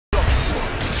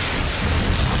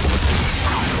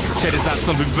Check this out,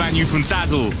 something brand new from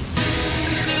Dazzle.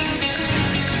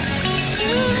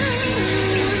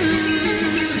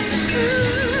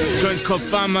 Joint's called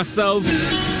Find Myself.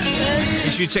 You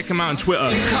should check him out on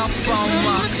Twitter.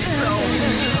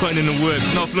 Putting in the work,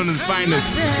 North London's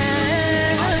finest.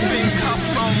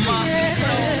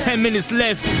 10 minutes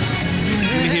left.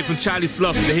 You hear from Charlie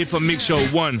Slough, the Hip Hop Mix Show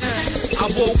 1. I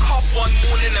woke up one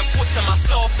morning and thought to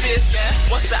myself this,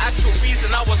 what's the actual reason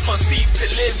I was conceived to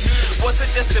live? Was it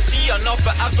just to be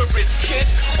another average kid?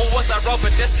 Or was I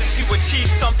rather destined to achieve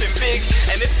something big?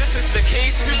 And if this is the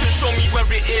case, who can show me where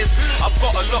it is? I've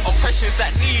got a lot of questions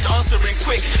that need answering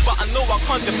quick, but I know I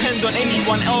can't depend on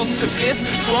anyone else to this,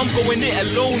 so I'm going it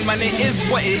alone, man, it is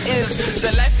what it is. The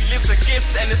life you live's a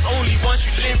gift, and it's only once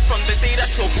you live from the day that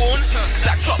you're born.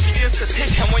 That clock begins to tick,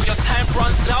 and when your time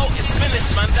runs out, it's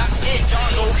finished, man, that's it.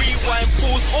 No rewind,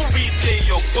 pause, or replay,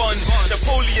 you're gone.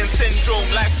 Napoleon syndrome,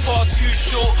 life's far too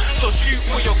short, so shoot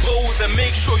for your goals and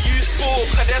make sure you score,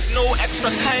 cause there's no extra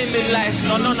time in life,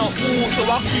 no, ooh. So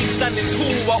I'll keep standing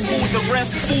tall while all the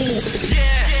rest fall.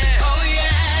 Yeah.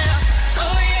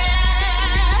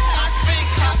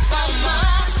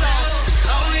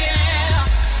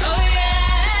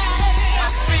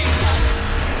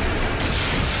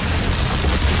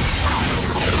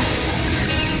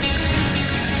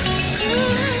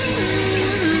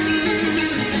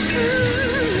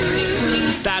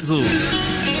 Dazzle,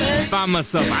 Find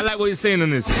Myself. I like what you're saying on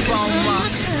this. Found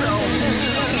myself.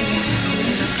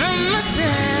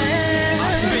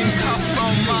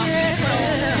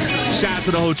 Shout out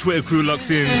to the whole Twitter crew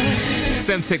locked in.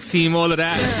 Semtex team, all of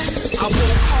that. I woke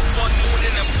up one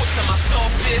morning and thought to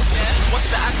myself this, what's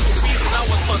the actual reason I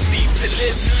was conceived to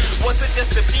live? Was it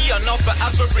just to be another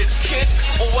average kid?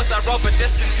 Or was I rather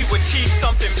destined to achieve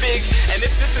something big? And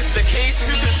if this is the case,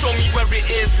 who can show me where it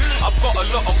is? I've got a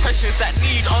lot of questions that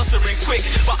need answering quick,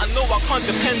 but I know I can't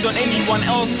depend on anyone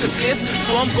else to this,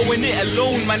 so I'm going it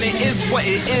alone, man, it is what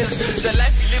it is. The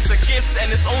life you live's a gift,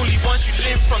 and it's only once you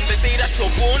live from the day that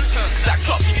you're born. That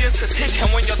clock begins to tick,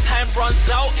 and when your time runs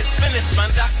out, it's finished,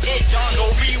 man, that's it. No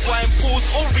rewind, pause,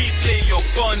 or replay, you're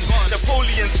gone.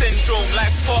 Napoleon syndrome,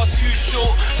 life's far too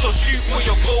short, so shoot for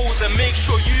your goals and make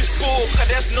sure you score, cause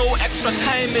there's no extra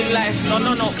time in life, no,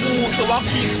 ooh. So I'll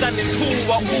keep standing tall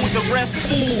while all the rest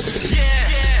fall. Yeah.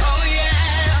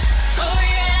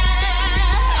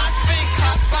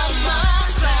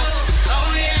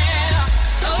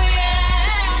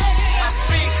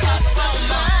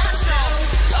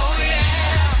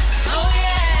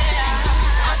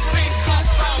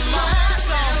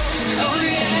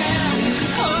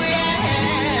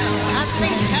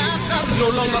 No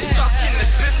longer stuck in the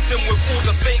system with all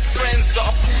the fake friends that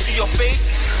are cool to your face,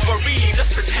 but really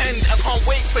just pretend. I can't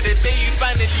wait for the day you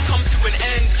finally come to an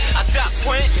end. At that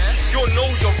point, you'll know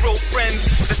your real friends.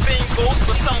 The same goes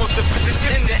for some of the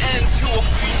positions in the ends who are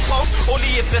free well,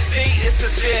 only if the status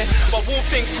is there, but won't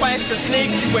think twice to snake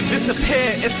you and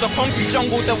disappear. It's the hungry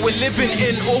jungle that we're living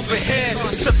in over here.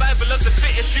 Survival of the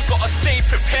fittest, you gotta stay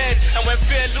prepared, and when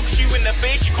fear looks you in the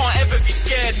face, you can't ever be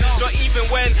scared. Not even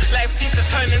when life seems to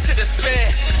turn into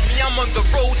despair. Me, I'm on the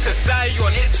road to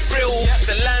Zion, it's real.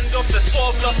 The land of the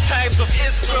 12 lost tribes of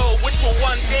Israel, which will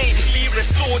one day be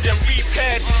restored and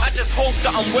repaired. I just hope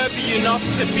that I'm worthy enough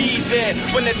to be there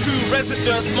when the true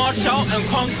residents march out and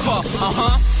conquer.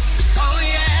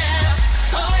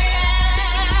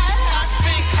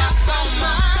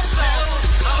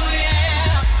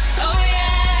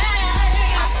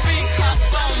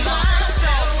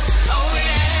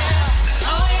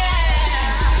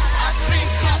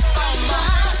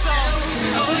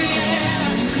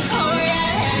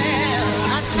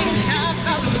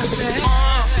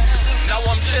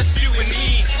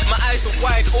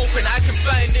 Wide open, I can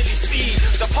finally see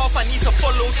the path I need to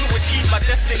follow to achieve my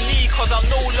destiny, cause I'm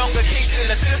no longer caged in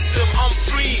the system. I'm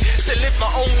free to live my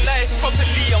own life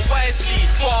properly and wisely,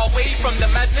 far away from the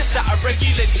madness that I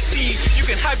regularly see. You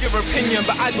can have your opinion,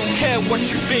 but I don't care what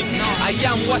you think. I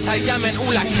am what I am, and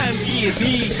all I can be is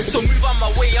me. So move on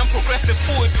my way, I'm progressing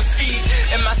forward with speed.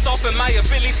 In myself and my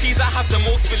abilities, I have the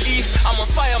most belief. I'm on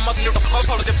fire, I'm up the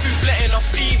booth, letting off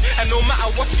steam. And no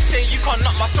matter what you say, you can't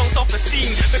knock my strong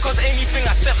self-esteem, because anything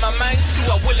I set my mind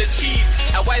to, I will achieve.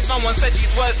 A wise man once said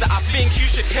these words that I think you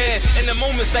should hear. In the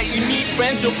moments that you need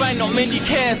friends, you'll find not many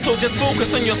care. So just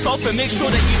focus on yourself and make sure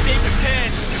that you stay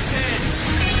prepared.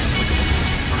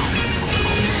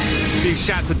 Big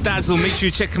shout to Dazzle. Make sure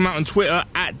you check him out on Twitter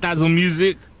at Dazzle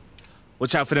Music.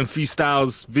 Watch out for them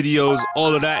freestyles, videos,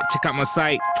 all of that. Check out my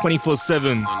site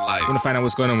 24/7. You want to find out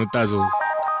what's going on with Dazzle.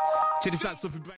 Check this out.